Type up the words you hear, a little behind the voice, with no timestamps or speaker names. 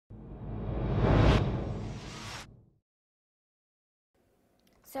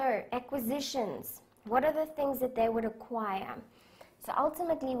So, acquisitions. What are the things that they would acquire? So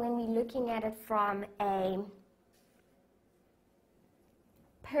ultimately, when we're looking at it from a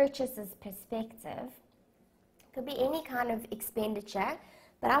purchaser's perspective, it could be any kind of expenditure,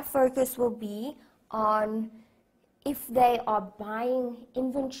 but our focus will be on if they are buying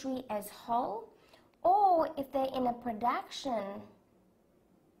inventory as whole, or if they're in a production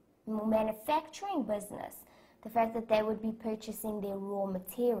manufacturing business, the fact that they would be purchasing their raw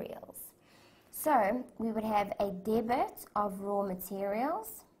materials. So we would have a debit of raw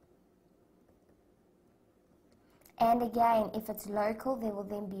materials, and again, if it's local, there will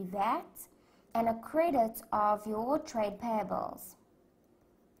then be VAT, and a credit of your trade payables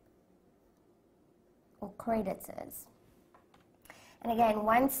or creditors. And again,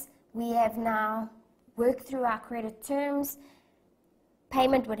 once we have now worked through our credit terms,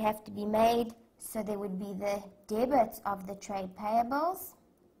 payment would have to be made, so there would be the debit of the trade payables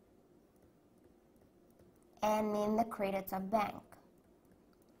and then the credit of bank.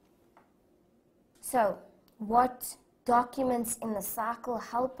 So what documents in the cycle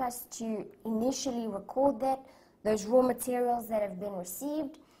help us to initially record that? Those raw materials that have been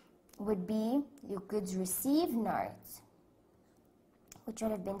received would be your goods received note, which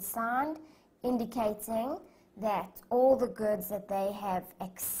would have been signed, indicating that all the goods that they have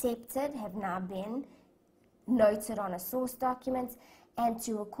accepted have now been noted on a source document, and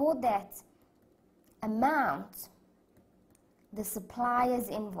to record that amount, the supplier's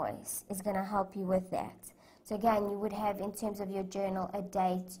invoice is going to help you with that. So again, you would have, in terms of your journal, a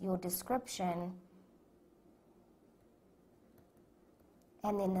date, your description,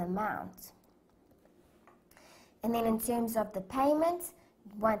 and then the amount. And then in terms of the payment,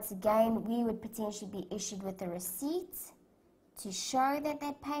 once again, we would potentially be issued with a receipt to show that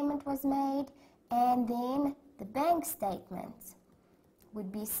that payment was made, and then the bank statement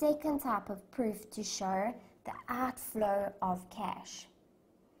would be second type of proof to show the outflow of cash.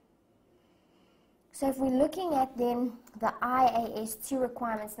 So if we're looking at then the IAS 2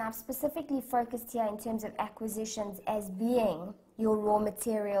 requirements, now I've specifically focused here in terms of acquisitions as being your raw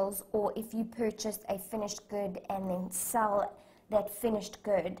materials, or if you purchased a finished good and then sell that finished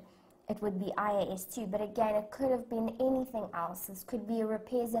good, it would be IAS 2. But again, it could have been anything else. This could be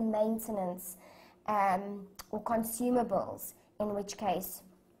repairs and maintenance or consumables, in which case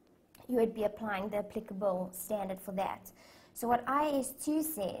you would be applying the applicable standard for that. So what IAS 2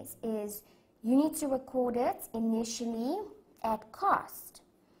 says is you need to record it initially at cost,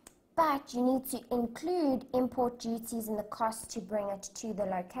 but you need to include import duties and the cost to bring it to the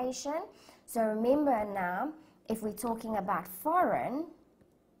location. So remember now, if we're talking about foreign,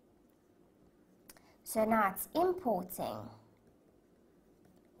 so now it's importing,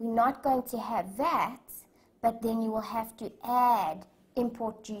 we're not going to have VAT, but then you will have to add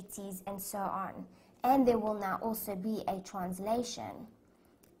import duties and so on. And there will now also be a translation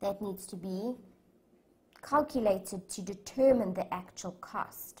that needs to be calculated to determine the actual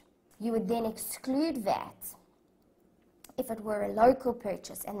cost. You would then exclude VAT if it were a local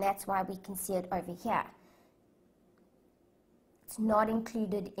purchase, and that's why we can see it over here. It's not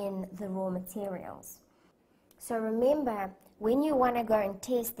included in the raw materials. So remember, when you want to go and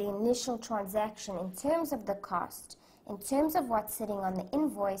test the initial transaction in terms of the cost, in terms of what's sitting on the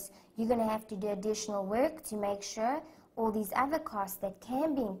invoice, you're going to have to do additional work to make sure all these other costs that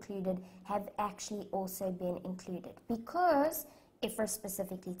can be included have actually also been included. Because IFRS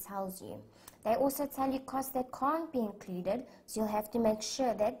specifically tells you. They also tell you costs that can't be included, so you'll have to make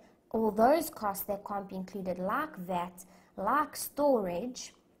sure that all those costs that can't be included, like VAT, like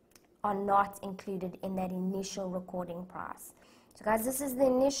storage, are not included in that initial recording price. So guys, this is the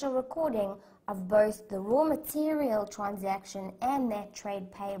initial recording of both the raw material transaction and that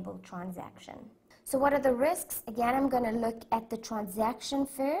trade payable transaction. So what are the risks? Again, I'm going to look at the transaction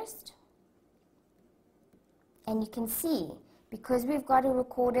first. And you can see, because we've got to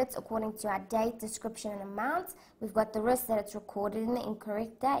record it according to our date, description, and amount, we've got the risk that it's recorded in the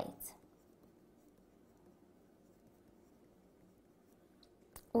incorrect date,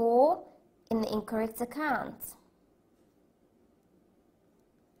 or in the incorrect account.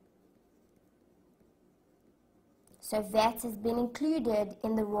 So VAT has been included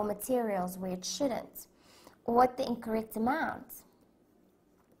in the raw materials where it shouldn't, or at the incorrect amount.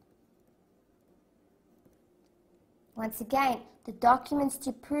 Once again, the documents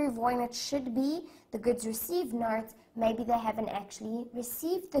to prove when it should be, the goods received note, maybe they haven't actually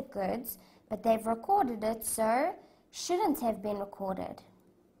received the goods, but they've recorded it, so shouldn't have been recorded.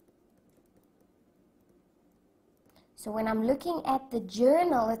 So when I'm looking at the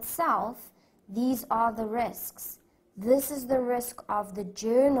journal itself, these are the risks. This is the risk of the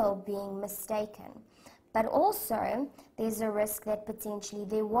journal being mistaken. But also, there's a risk that potentially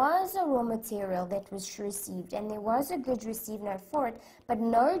there was a raw material that was received and there was a goods received note for it, but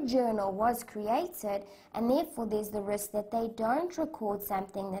no journal was created, and therefore there's the risk that they don't record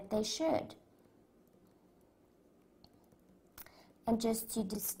something that they should. And just to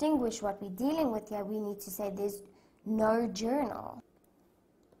distinguish what we're dealing with here, we need to say there's no journal.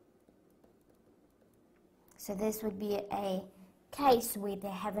 So this would be a case where they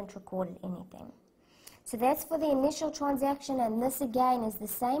haven't recorded anything. So that's for the initial transaction, and this again is the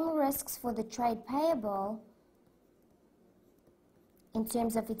same risks for the trade payable in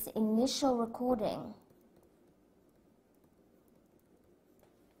terms of its initial recording.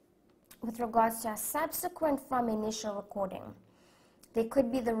 With regards to our subsequent from initial recording, there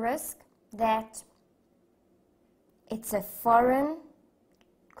could be the risk that it's a foreign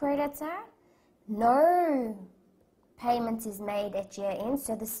creditor, no payment is made at year end,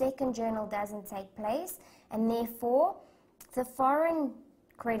 so the second journal doesn't take place, and therefore the foreign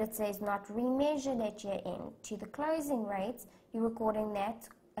creditor is not remeasured at year end to the closing rates. You're recording that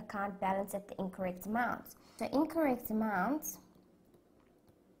account balance at the incorrect amount. So incorrect amounts,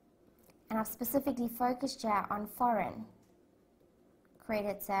 and I've specifically focused here on foreign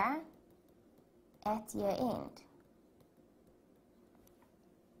creditor at year end.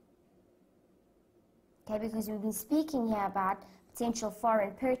 Okay, because we've been speaking here about potential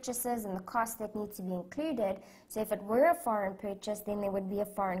foreign purchases and the cost that need to be included. So if it were a foreign purchase, then there would be a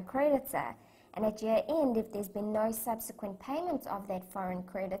foreign creditor. And at year end, if there's been no subsequent payment of that foreign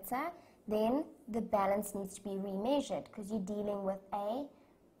creditor, then the balance needs to be remeasured because you're dealing with a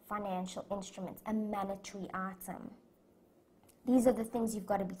financial instrument, a monetary item. These are the things you've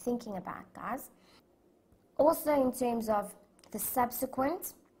got to be thinking about, guys. Also, in terms of the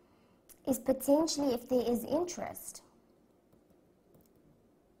subsequent, is potentially if there is interest,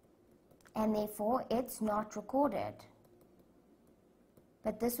 and therefore it's not recorded.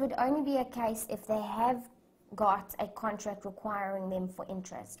 But this would only be a case if they have got a contract requiring them for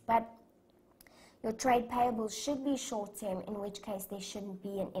interest. But your trade payables should be short-term, in which case there shouldn't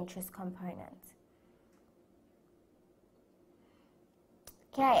be an interest component.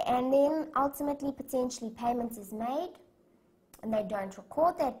 Okay, and then ultimately potentially payment is made and they don't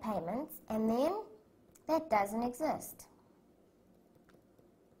record that payment, and then that doesn't exist.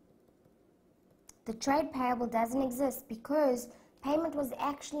 The trade payable doesn't exist because payment was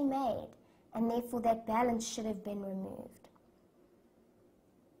actually made, and therefore that balance should have been removed.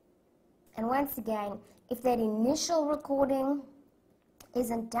 And once again, if that initial recording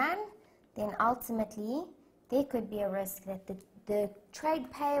isn't done, then ultimately there could be a risk that the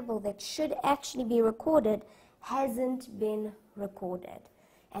trade payable that should actually be recorded hasn't been recorded.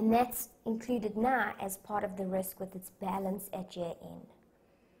 And that's included now as part of the risk with its balance at year end.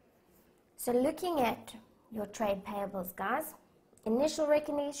 So looking at your trade payables, guys, initial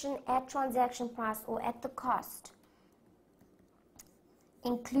recognition at transaction price or at the cost,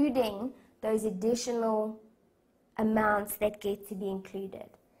 including those additional amounts that get to be included.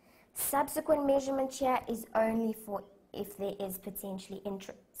 Subsequent measurement here is only for if there is potentially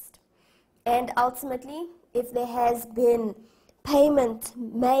interest. And ultimately, if there has been payment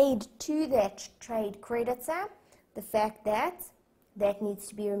made to that trade creditor, the fact that that needs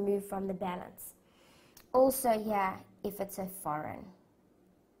to be removed from the balance. Also here, if it's a foreign,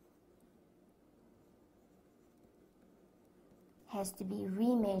 has to be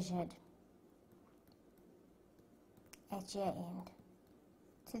remeasured at year end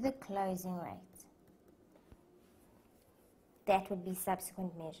to the closing rate. That would be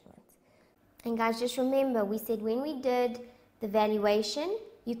subsequent measurement. And guys, just remember, we said when we did the valuation,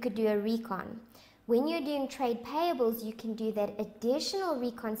 you could do a recon. When you're doing trade payables, you can do that additional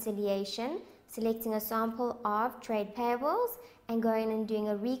reconciliation, selecting a sample of trade payables and going and doing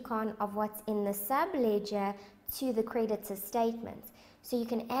a recon of what's in the sub-ledger to the creditor statement. So you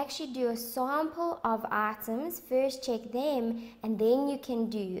can actually do a sample of items, first check them, and then you can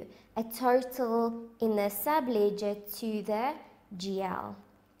do a total in the sub-ledger to the GL.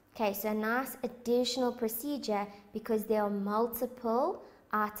 Okay, so a nice additional procedure because there are multiple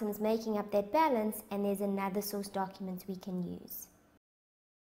items making up that balance, and there's another source document we can use.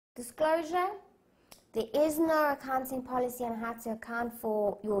 Disclosure: there is no accounting policy on how to account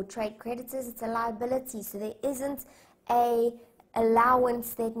for your trade creditors. It's a liability, so there isn't a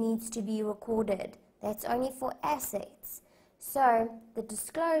allowance that needs to be recorded. That's only for assets. So the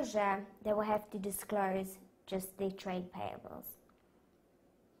disclosure, they will have to disclose just their trade payables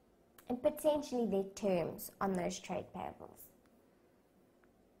and potentially their terms on those trade payables.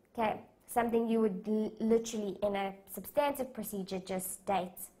 Okay, something you would literally in a substantive procedure just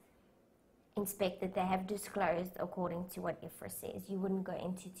state, inspect that they have disclosed according to what IFRS says. You wouldn't go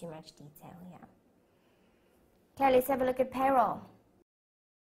into too much detail here. Okay, let's have a look at payroll.